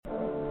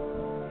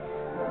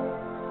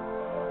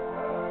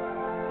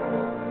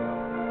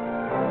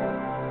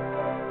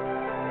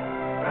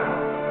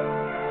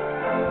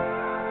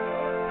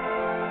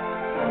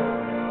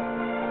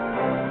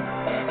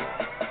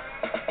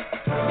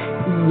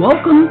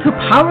welcome to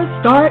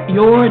PowerStart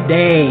Your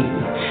Day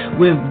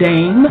with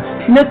Dame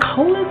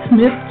Nicola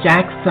Smith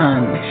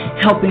Jackson,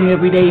 helping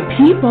everyday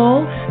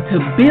people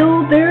to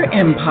build their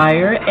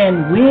empire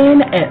and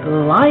win at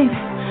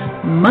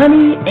life,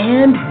 money,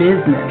 and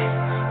business.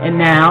 And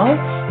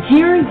now,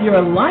 here's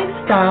your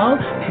lifestyle,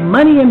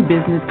 money, and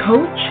business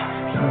coach,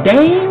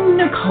 Dame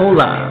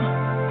Nicola.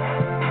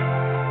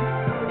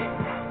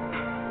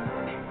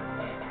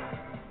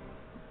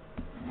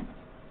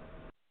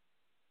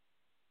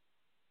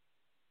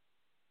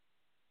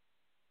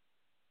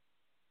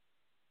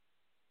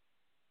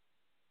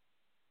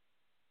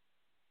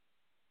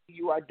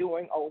 You are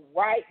doing all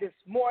right this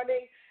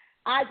morning.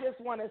 I just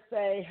want to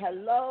say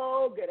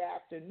hello, good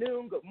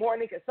afternoon, good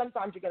morning, because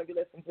sometimes you're going to be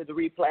listening to the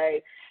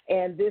replay,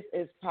 and this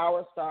is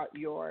PowerStart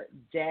Your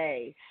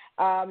Day.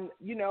 I'm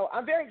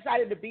very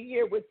excited to be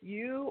here with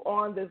you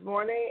on this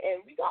morning,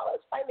 and we call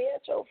it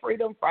Financial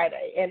Freedom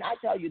Friday. And I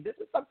tell you, this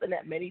is something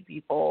that many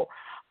people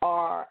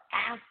are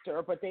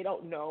after, but they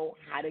don't know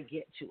how to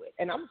get to it.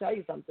 And I'm telling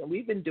you something,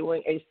 we've been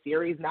doing a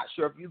series, not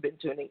sure if you've been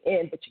tuning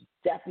in, but you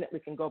definitely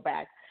can go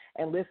back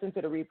and listen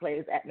to the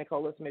replays at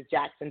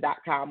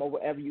NicolaSmithJackson.com or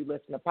wherever you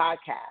listen to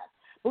podcasts.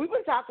 But we've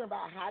been talking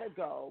about how to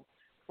go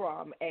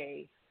from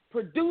a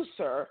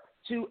producer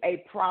to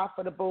a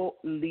profitable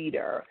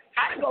leader,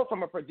 how to go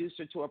from a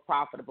producer to a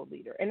profitable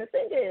leader. And the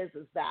thing is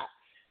that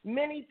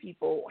many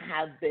people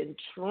have been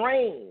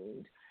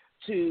trained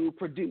to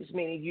produce,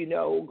 meaning,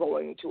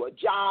 going to a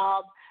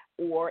job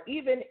or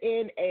even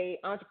in a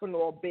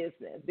entrepreneurial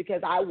business,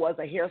 because I was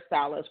a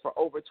hairstylist for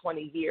over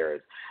 20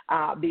 years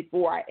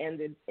before I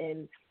ended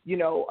in,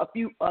 a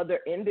few other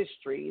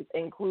industries,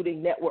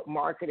 including network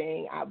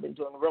marketing. I've been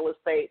doing real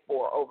estate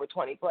for over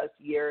 20 plus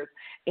years.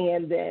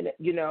 And then,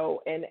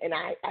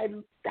 I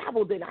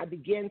dabbled in, I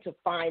began to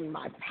find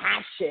my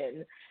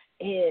passion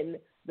in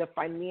the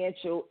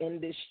financial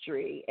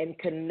industry and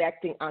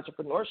connecting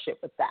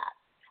entrepreneurship with that.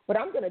 But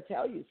I'm going to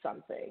tell you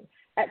something.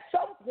 At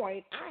some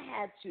point, I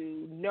had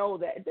to know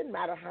that it didn't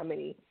matter how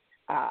many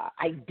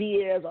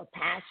ideas or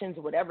passions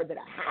or whatever that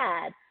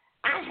I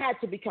had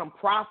to become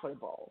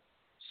profitable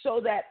so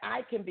that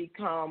I can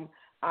become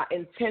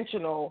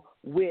intentional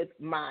with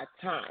my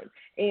time.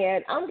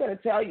 And I'm going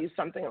to tell you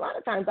something. A lot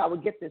of times I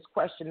would get this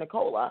question,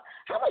 Nicola,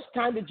 how much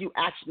time did you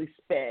actually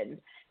spend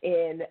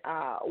in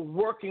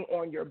working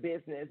on your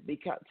business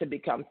to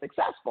become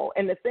successful?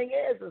 And the thing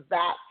is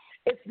that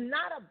it's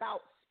not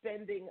about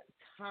spending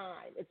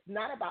time. It's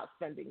not about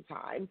spending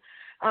time.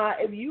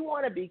 If you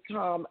want to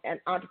become an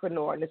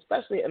entrepreneur, and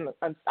especially an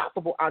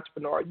unstoppable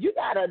entrepreneur, you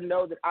got to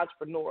know that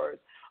entrepreneurs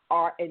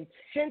are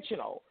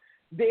intentional.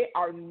 They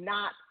are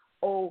not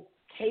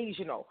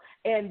occasional.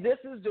 And this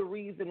is the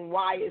reason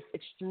why it's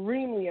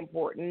extremely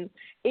important.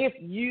 If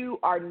you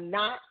are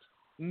not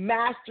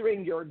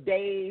mastering your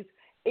days,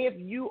 if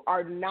you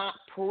are not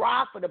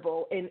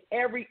profitable in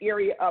every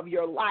area of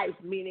your life,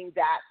 meaning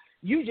that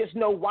you just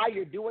know why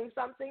you're doing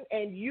something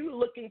and you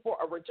looking for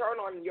a return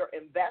on your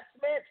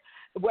investment,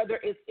 whether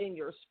it's in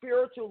your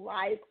spiritual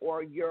life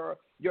or your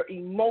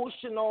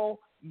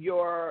emotional,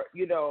 your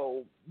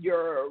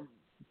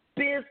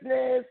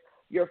business,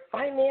 your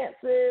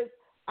finances.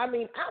 I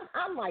mean,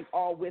 I'm like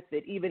all with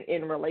it, even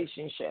in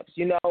relationships.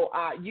 You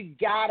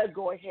got to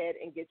go ahead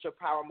and get your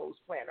Power Moves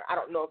Planner. I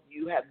don't know if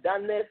you have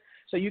done this,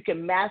 so you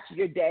can master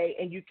your day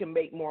and you can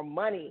make more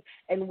money.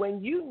 And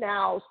when you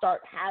now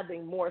start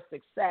having more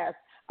success,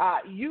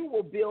 you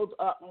will build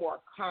up more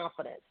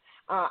confidence.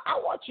 I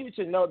want you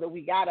to know that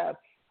we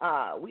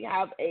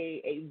have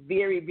a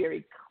very,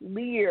 very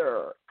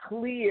clear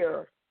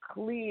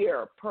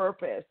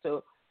purpose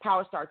to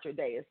PowerStart Your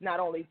Day. It's not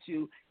only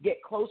to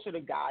get closer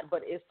to God,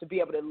 but it's to be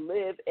able to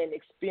live and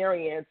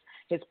experience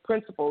His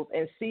principles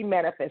and see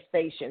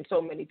manifestation. So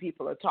many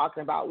people are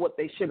talking about what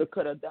they should have,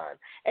 could have done,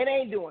 and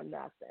ain't doing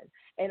nothing.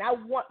 And I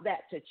want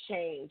that to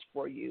change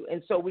for you.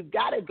 And so we've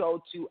got to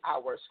go to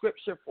our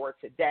scripture for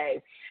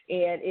today,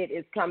 and it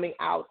is coming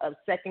out of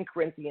 2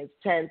 Corinthians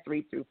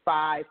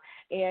 10:3-5.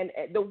 And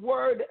the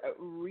word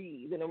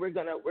reads, and we're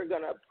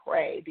gonna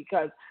pray,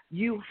 because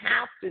you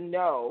have to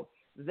know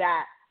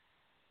that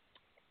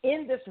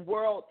in this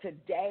world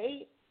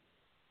today,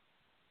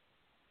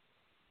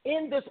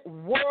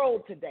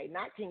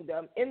 not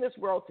kingdom, in this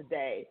world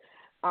today,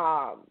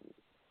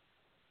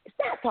 it's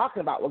not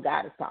talking about what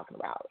God is talking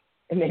about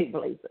in many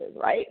places,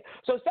 right?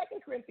 So 2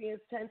 Corinthians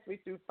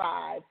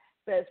 10:3-5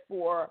 says,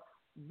 "For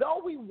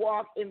though we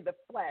walk in the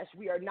flesh,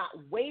 we are not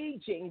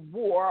waging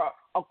war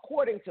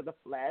according to the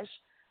flesh,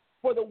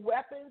 for the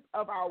weapons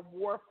of our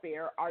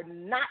warfare are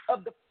not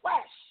of the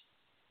flesh,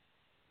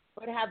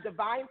 but have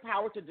divine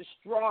power to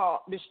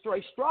destroy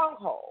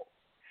strongholds.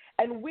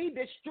 And we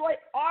destroy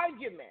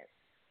arguments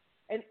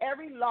and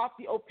every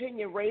lofty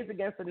opinion raised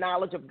against the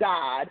knowledge of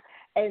God,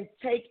 and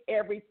take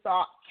every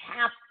thought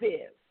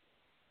captive.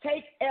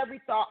 Take every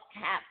thought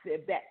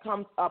captive that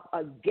comes up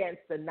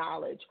against the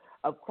knowledge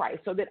of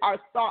Christ, so that our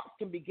thoughts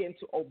can begin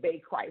to obey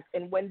Christ."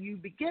 And when you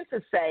begin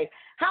to say,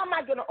 how am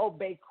I going to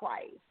obey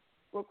Christ?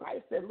 Well,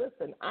 Christ said,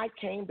 listen, I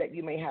came that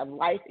you may have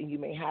life and you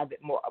may have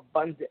it more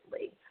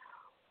abundantly.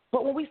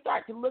 But when we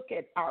start to look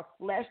at our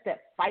flesh that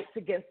fights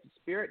against the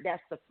spirit,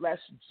 that's the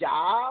flesh's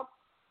job,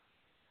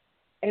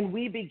 and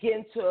we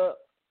begin to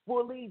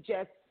fully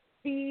just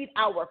feed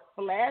our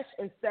flesh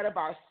instead of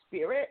our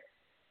spirit,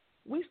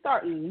 we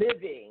start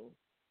living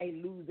a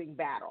losing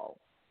battle.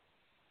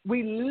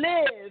 We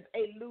live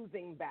a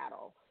losing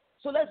battle.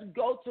 So let's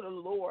go to the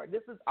Lord.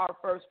 This is our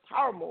first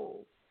power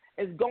move,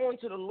 is going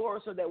to the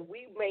Lord so that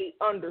we may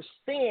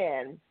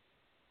understand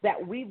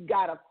that we've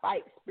got to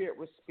fight spirit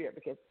with spirit,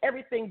 because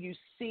everything you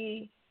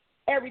see,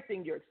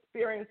 everything you're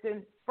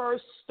experiencing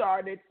first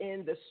started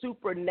in the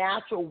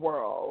supernatural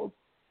world,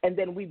 and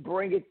then we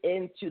bring it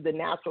into the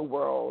natural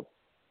world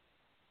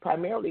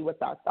primarily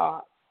with our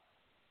thoughts.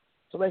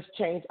 So let's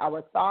change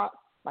our thoughts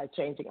by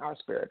changing our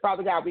spirit.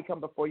 Father God, we come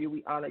before you.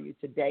 We honor you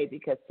today,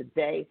 because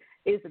today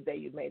is the day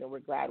you've made, and we're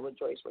glad and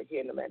rejoice. We're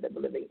here in the land of the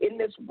living. In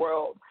this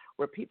world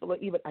where people are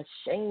even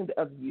ashamed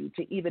of you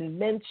to even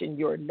mention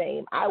your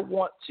name, I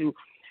want to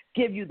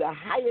give you the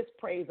highest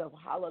praise of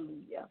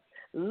hallelujah.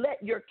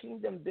 Let your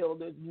kingdom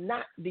builders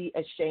not be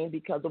ashamed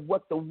because of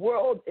what the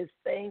world is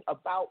saying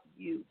about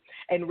you,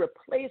 and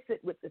replace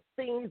it with the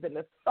things and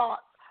the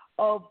thoughts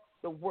of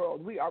the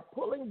world. We are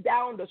pulling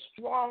down the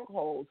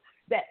strongholds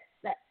that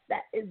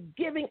is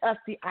giving us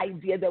the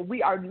idea that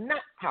we are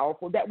not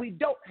powerful, that we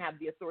don't have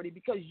the authority,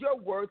 because your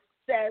word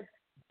says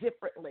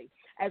differently.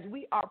 As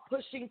we are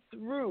pushing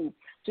through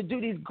to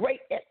do these great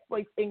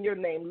exploits in your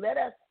name, let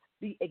us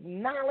be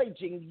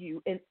acknowledging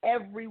you in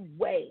every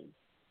way.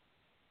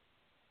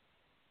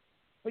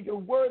 For your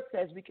word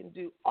says we can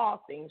do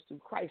all things through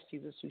Christ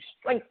Jesus who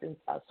strengthens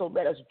us. So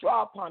let us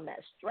draw upon that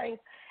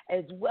strength,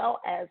 as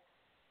well as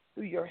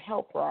through your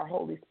helper, our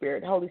Holy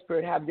Spirit. Holy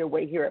Spirit, have your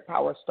way here at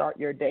Power Start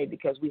Your Day,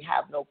 because we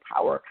have no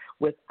power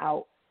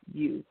without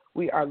you.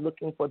 We are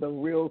looking for the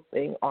real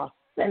thing,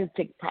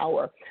 authentic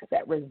power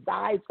that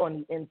resides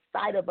on the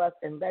inside of us,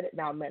 and let it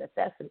now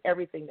manifest in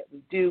everything that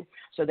we do,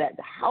 so that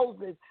the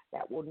houses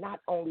that will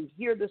not only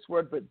hear this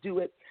word but do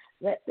it,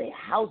 let the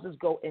houses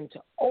go into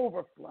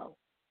overflow.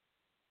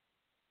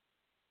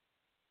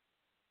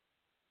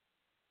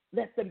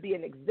 Let them be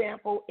an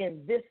example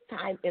in this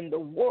time in the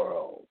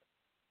world.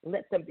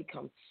 Let them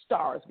become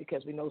stars,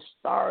 because we know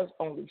stars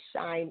only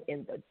shine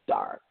in the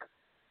dark.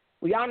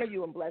 We honor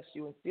you and bless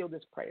you and seal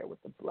this prayer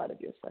with the blood of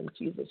your Son,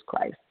 Jesus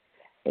Christ.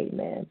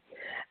 Amen.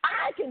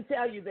 I can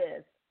tell you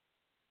this.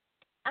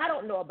 I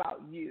don't know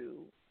about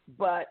you,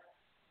 but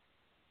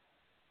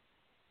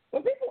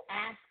when people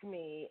ask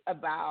me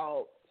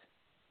about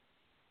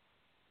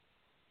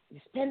you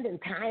spending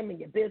time in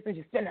your business,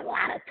 you spend a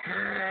lot of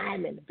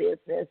time in the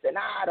business, and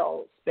I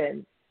don't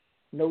spend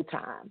no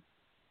time.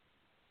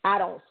 I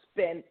don't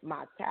spend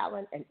my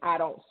talent, and I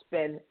don't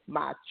spend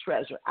my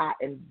treasure. I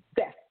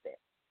invest it.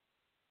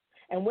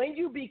 And when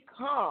you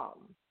become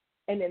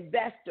an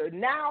investor,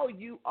 now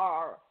you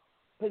are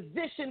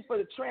positioned for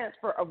the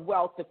transfer of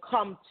wealth to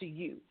come to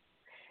you.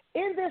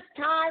 In this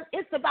time,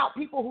 it's about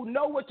people who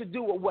know what to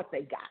do with what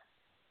they got.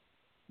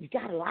 You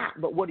got a lot,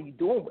 but what are you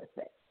doing with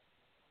it?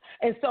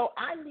 And so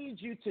I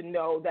need you to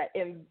know that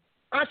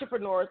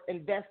entrepreneurs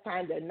invest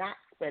time, they're not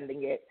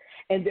spending it,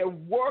 and they're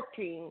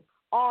working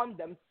on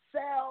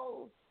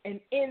themselves and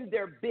in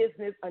their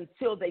business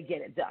until they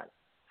get it done.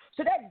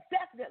 So that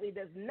definitely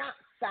does not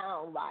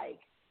sound like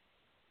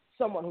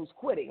someone who's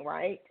quitting,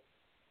 right?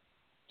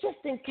 Just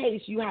in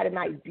case you had an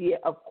idea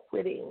of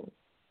quitting,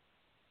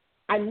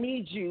 I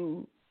need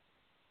you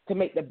to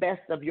make the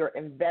best of your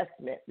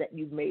investment that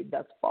you've made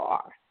thus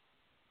far.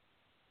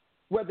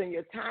 Whether in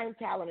your time,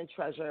 talent, and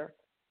treasure,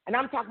 and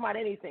I'm talking about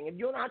anything. If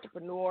you're an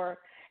entrepreneur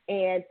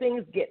and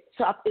things get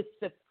tough, it's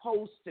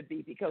supposed to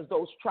be, because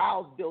those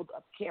trials build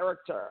up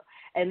character,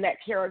 and that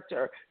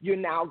character, you're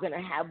now going to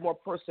have more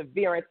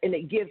perseverance, and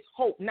it gives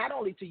hope not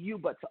only to you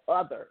but to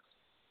others.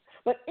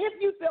 But if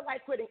you feel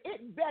like quitting,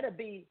 it better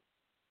be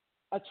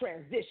a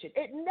transition.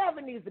 It never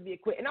needs to be a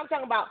quit. And I'm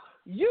talking about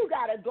you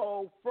got to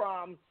go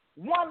from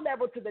one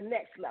level to the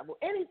next level.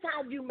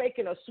 Anytime you're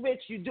making a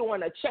switch, you're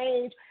doing a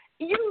change,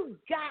 you've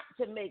got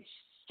to make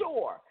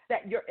sure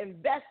that your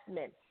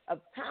investment of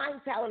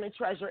time, talent, and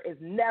treasure is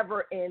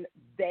never in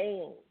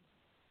vain.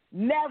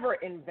 Never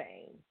in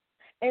vain.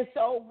 And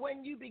so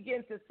when you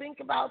begin to think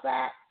about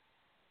that,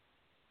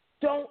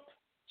 don't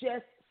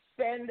just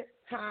spend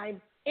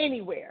time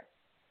anywhere.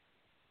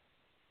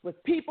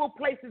 With people,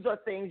 places, or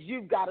things,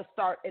 you've got to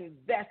start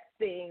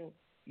investing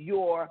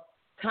your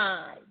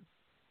time.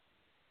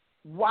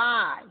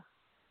 Why?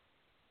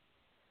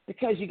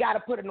 Because you got to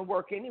put in the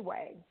work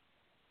anyway.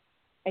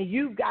 And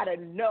you've got to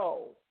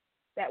know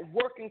that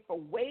working for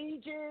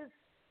wages,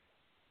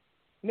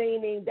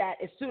 meaning that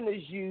as soon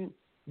as you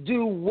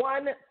do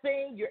one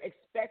thing, you're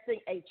expecting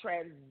a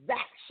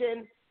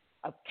transaction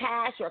of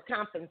cash or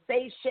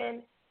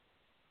compensation.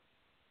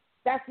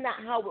 That's not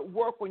how it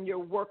works when you're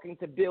working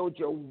to build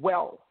your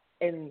wealth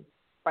and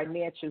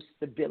financial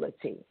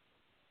stability.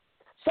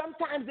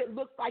 Sometimes it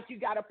looks like you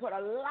got to put a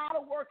lot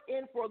of work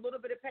in for a little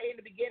bit of pay in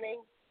the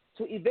beginning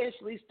to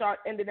eventually start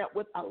ending up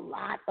with a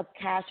lot of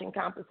cash and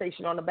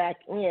compensation on the back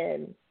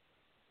end.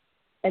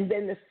 And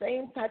then the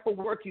same type of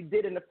work you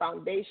did in the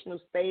foundational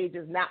stage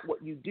is not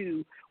what you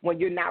do when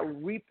you're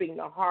not reaping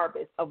the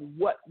harvest of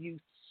what you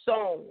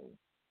sown.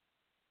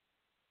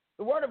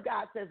 The Word of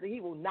God says that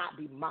He will not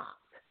be mocked.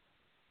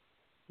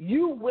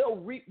 You will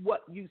reap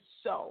what you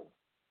sow.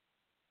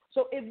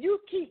 So if you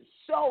keep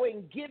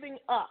sowing, giving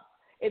up,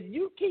 if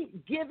you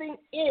keep giving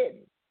in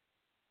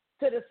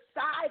to the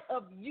side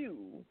of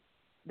you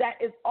that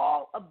is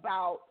all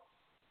about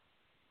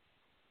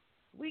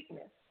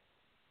weakness,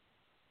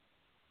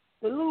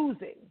 the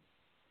losing,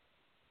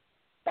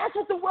 that's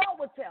what the world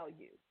will tell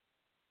you.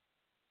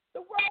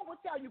 The world will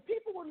tell you.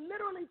 People will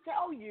literally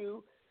tell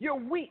you you're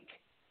weak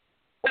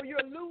or you're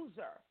a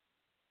loser.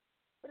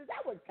 But is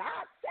that what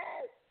God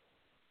says?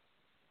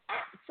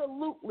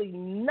 Absolutely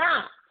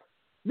not.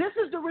 This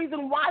is the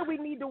reason why we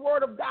need the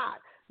Word of God,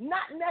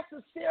 not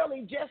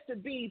necessarily just to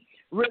be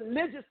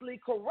religiously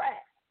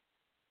correct.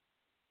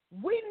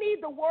 We need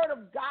the Word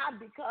of God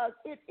because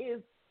it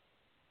is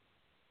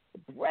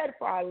the bread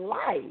for our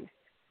life.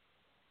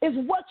 It's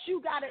what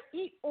you got to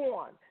eat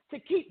on to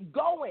keep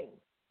going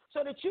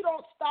so that you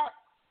don't start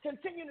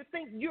continuing to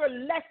think you're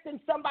less than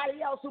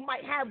somebody else who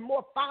might have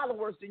more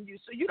followers than you.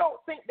 So you don't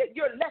think that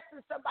you're less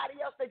than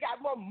somebody else that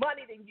got more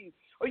money than you.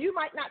 Or you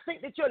might not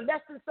think that you're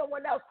less than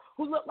someone else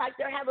who look like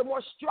they're having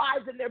more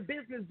strides in their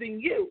business than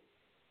you.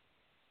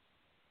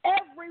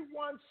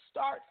 Everyone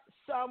starts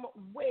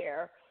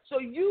somewhere, so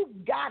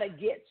you've got to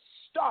get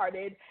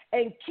started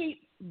and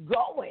keep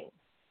going.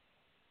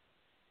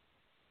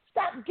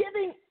 Stop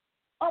giving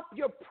up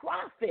your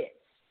profits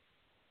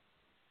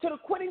to the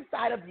quitting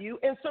side of you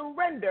and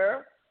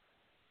surrender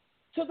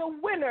to the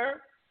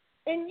winner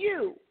in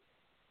you.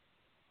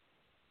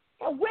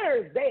 The winner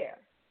is there.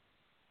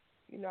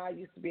 You know, I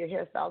used to be a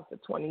hairstylist for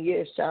 20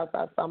 years, child, so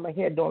I saw my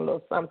hair doing a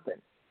little something.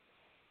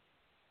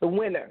 The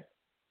winner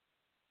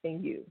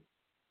in you.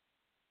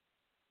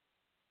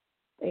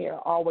 They have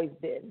always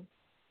been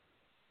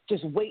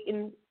just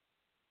waiting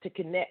to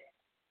connect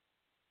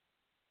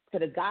to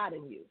the God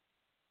in you.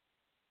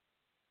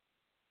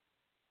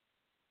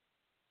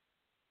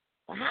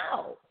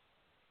 How?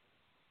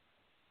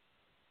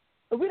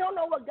 If we don't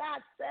know what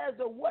God says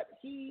or what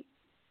He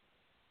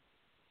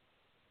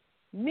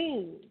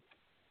means,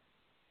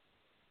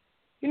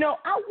 you know,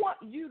 I want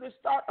you to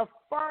start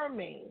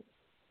affirming,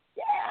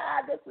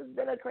 yeah, this has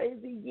been a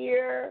crazy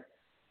year.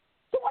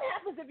 So what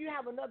happens if you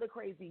have another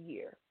crazy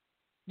year?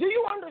 Do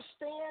you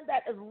understand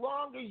that as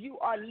long as you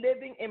are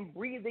living and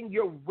breathing,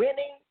 you're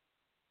winning?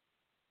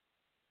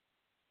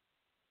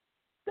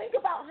 Think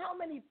about how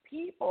many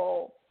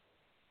people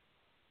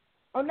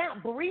are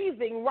not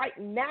breathing right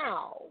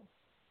now.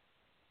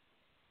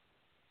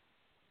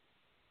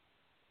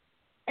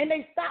 And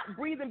they stopped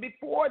breathing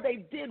before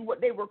they did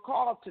what they were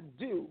called to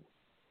do.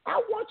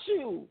 I want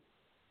you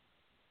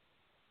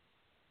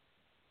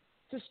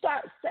to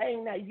start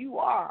saying that you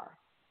are.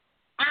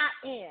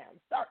 I am.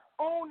 Start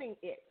owning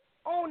it.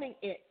 Owning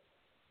it.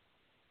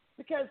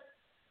 Because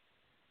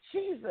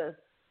Jesus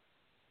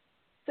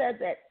said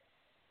that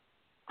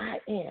I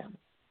am.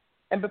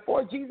 And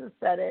before Jesus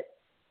said it,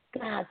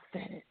 God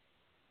said it.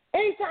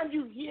 Anytime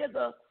you hear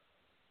the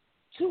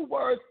two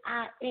words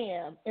I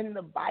am in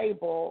the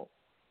Bible,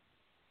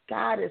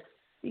 God is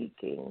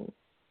speaking.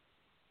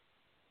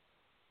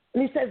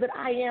 And He says that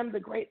I am the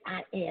great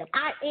I am.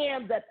 I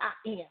am that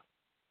I am.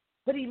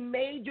 But He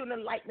made you in the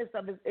likeness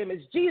of His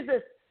image.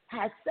 Jesus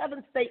has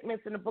 7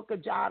 statements in the book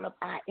of John of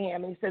I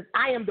am. And He says,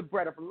 I am the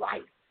bread of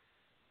life.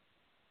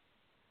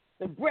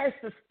 The bread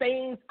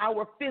sustains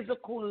our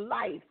physical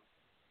life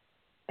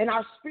and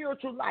our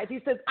spiritual life. He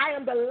says, I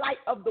am the light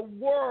of the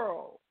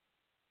world.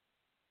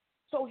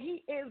 So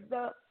He is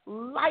the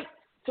light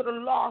to the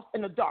lost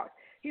and the dark.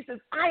 He says,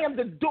 I am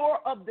the door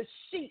of the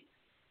sheep.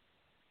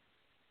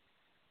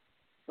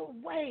 The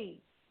way.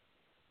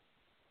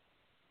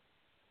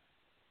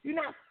 You're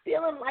not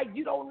feeling like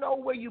you don't know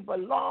where you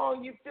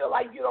belong. You feel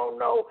like you don't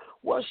know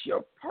what's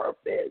your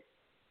purpose.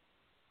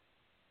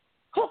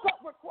 Hook up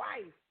with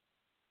Christ.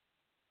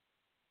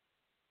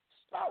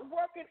 Start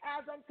working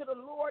as unto the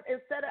Lord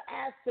instead of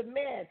as to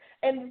men.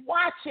 And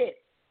watch it.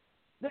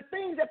 The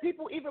things that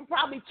people even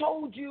probably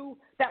told you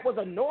that was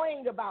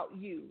annoying about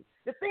you.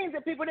 The things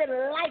that people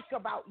didn't like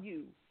about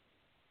you.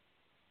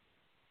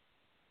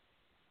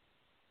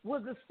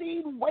 Was the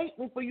seed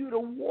waiting for you to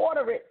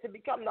water it to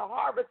become the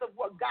harvest of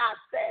what God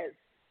says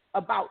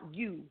about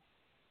you.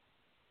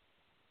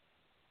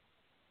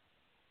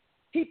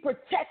 He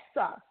protects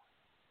us.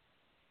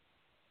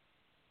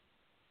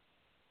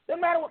 No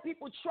matter what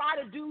people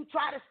try to do,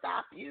 try to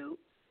stop you.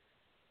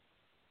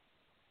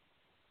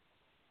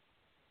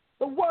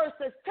 The word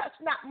says, touch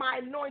not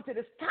my anointed.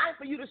 It's time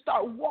for you to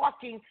start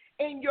walking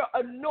in your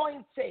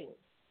anointing.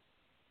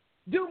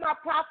 Do my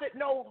prophet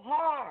no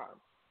harm.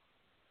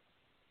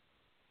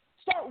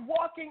 Start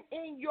walking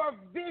in your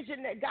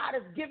vision that God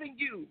has given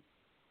you.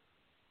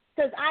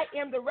 Because I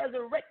am the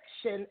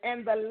resurrection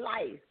and the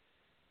life.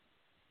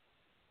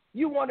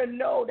 You want to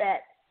know that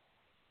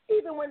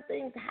even when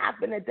things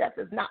happen, that death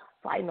is not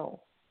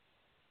final.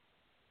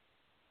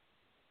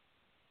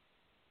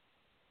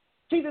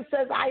 See, Jesus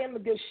says, I am the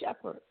good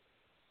shepherd.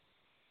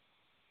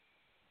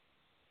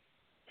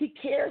 He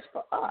cares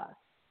for us.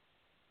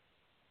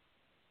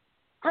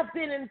 I've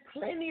been in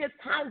plenty of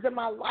times in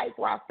my life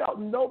where I felt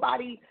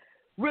nobody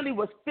really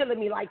was feeling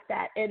me like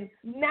that. And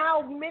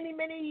now, many,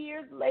 many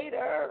years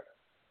later,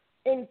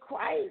 in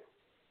Christ,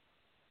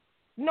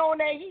 knowing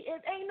that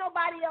ain't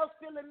nobody else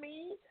feeling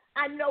me,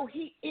 I know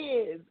he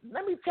is.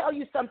 Let me tell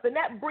you something.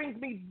 That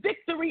brings me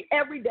victory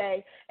every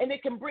day, and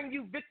it can bring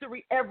you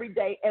victory every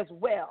day as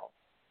well.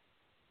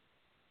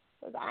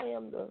 Because I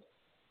am the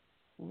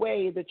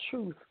way, the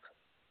truth,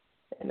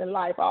 and the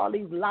life. All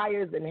these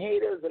liars and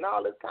haters and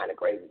all this kind of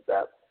crazy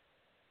stuff.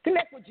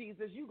 Connect with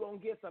Jesus. You're going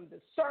to get some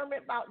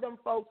discernment about them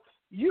folks.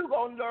 You're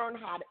going to learn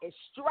how to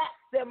extract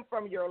them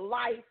from your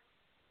life.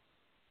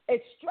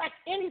 Extract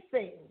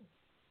anything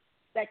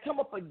that come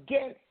up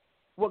against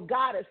what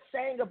God is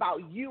saying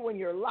about you and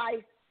your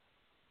life.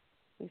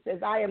 He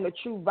says, I am the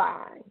true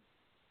vine.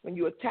 When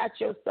you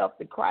attach yourself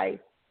to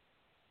Christ,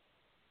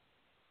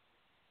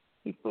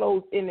 he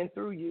flows in and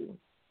through you.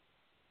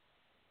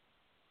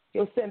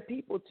 He'll send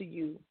people to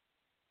you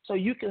so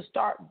you can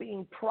start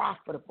being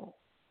profitable,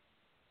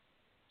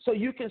 so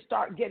you can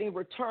start getting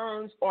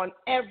returns on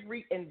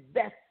every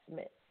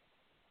investment,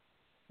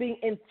 being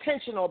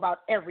intentional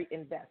about every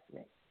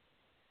investment.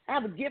 I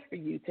have a gift for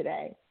you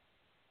today.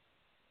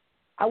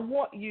 I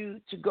want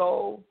you to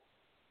go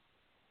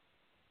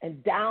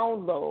and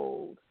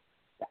download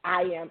the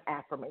I Am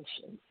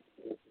affirmations.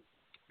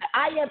 The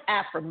I Am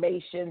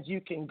affirmations, you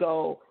can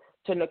go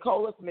to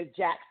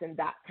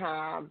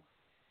NicolaSmithJackson.com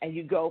and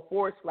you go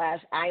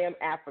 /I Am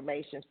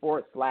affirmations /.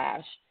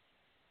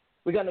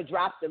 We're going to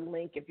drop the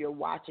link if you're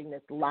watching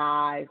this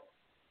live,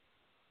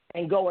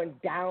 and go and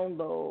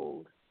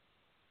download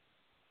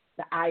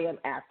the I Am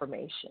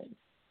affirmation.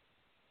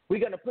 We're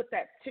going to put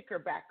that ticker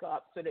back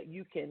up so that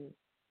you can,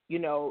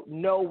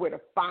 know where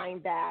to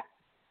find that.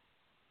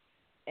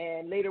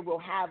 And later we'll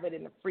have it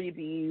in the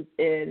freebies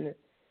in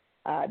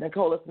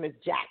Nicola Smith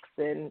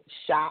Jackson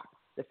shop,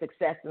 the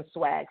Success and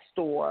Swag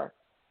store,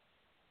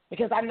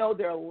 because I know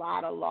there are a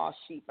lot of lost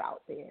sheep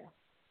out there.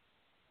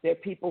 There are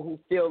people who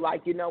feel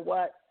like, you know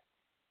what,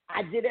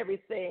 I did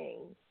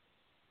everything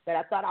that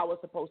I thought I was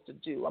supposed to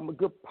do. I'm a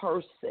good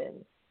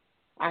person.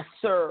 I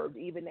served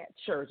even at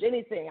church.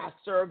 Anything I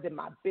served in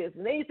my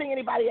business. Anything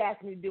anybody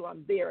asked me to do,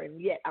 I'm there, and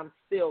yet I'm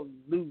still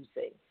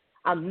losing.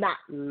 I'm not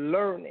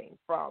learning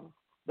from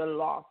the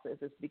losses.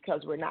 It's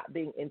because we're not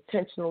being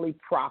intentionally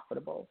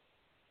profitable.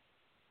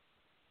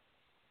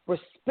 We're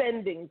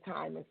spending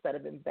time instead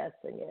of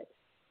investing it.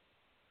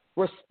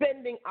 We're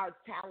spending our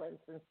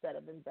talents instead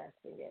of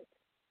investing it.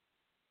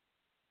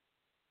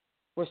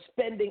 We're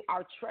spending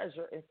our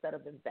treasure instead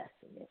of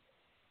investing it.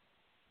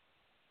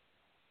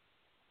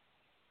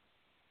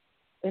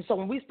 And so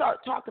when we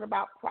start talking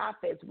about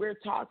profits, we're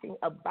talking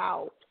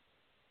about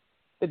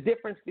the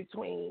difference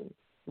between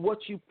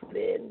what you put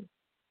in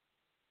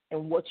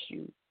and what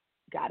you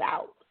got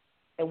out,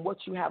 and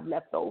what you have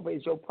left over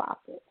is your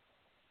profit.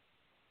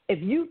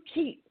 If you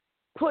keep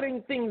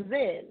putting things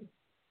in,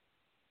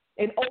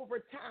 and over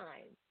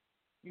time,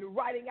 you're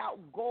writing out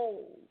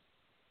goals,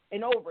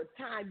 and over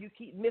time, you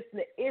keep missing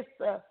it, it's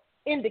an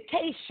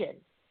indication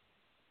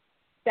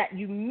that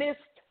you missed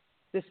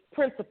this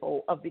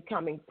principle of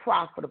becoming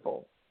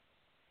profitable.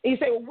 And you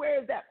say, well,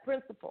 where is that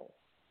principle?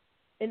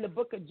 In the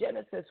book of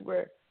Genesis,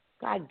 where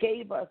God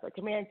gave us a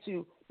command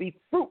to be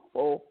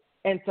fruitful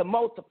and to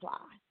multiply.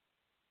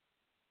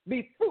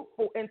 Be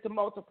fruitful and to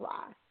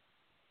multiply.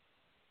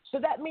 So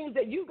that means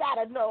that you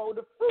got to know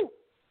the fruit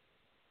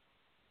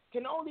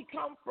can only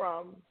come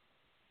from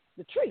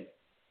the tree.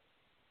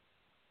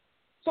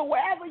 So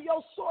wherever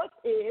your source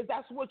is,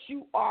 that's what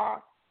you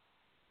are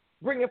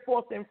bringing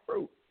forth in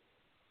fruit.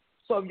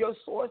 So if your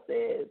source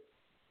is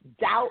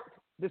doubt,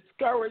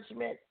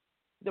 discouragement,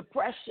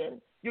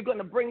 depression, you're going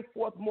to bring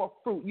forth more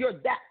fruit. You're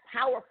that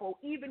powerful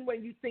even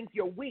when you think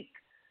you're weak.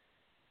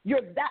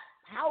 You're that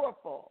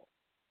powerful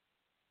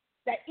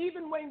that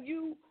even when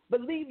you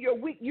believe you're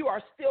weak, you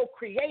are still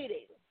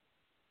creating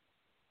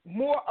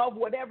more of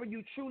whatever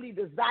you truly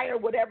desire,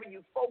 whatever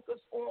you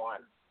focus on,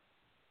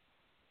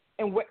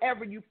 and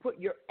wherever you put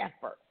your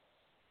effort.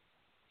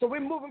 So we're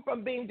moving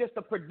from being just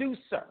a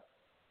producer.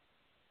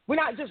 We're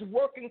not just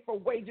working for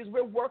wages.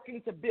 We're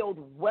working to build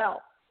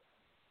wealth.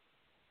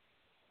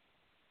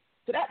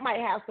 So that might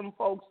have some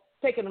folks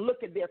taking a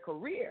look at their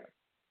career.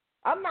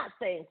 I'm not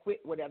saying quit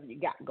whatever you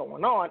got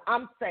going on.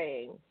 I'm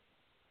saying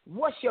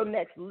what's your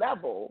next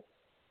level?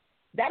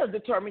 That'll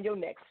determine your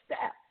next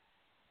step.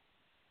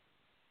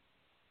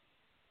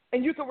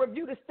 And you can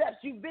review the steps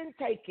you've been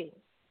taking.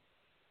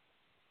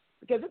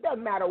 Because it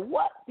doesn't matter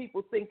what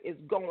people think is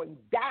going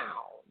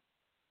down,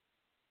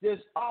 there's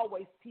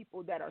always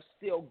people that are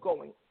still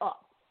going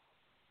up.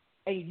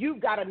 And you've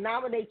got to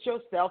nominate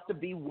yourself to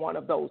be one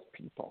of those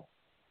people.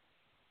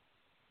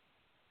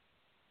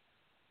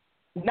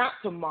 Not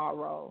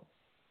tomorrow,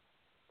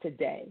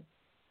 today.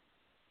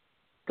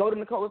 Go to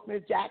Nicola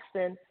Smith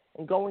Jackson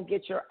and go and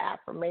get your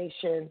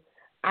affirmation.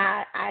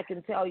 I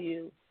can tell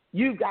you,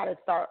 you've got to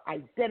start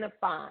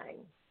identifying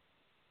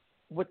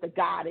with the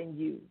God in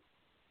you.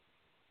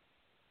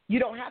 You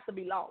don't have to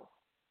be lost.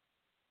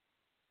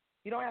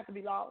 You don't have to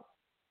be lost.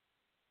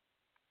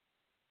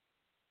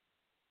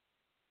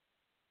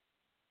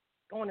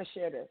 I want to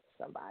share this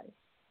with somebody.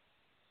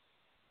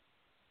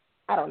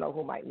 I don't know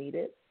who might need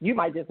it. You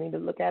might just need to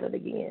look at it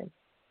again.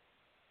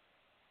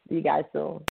 See you guys soon.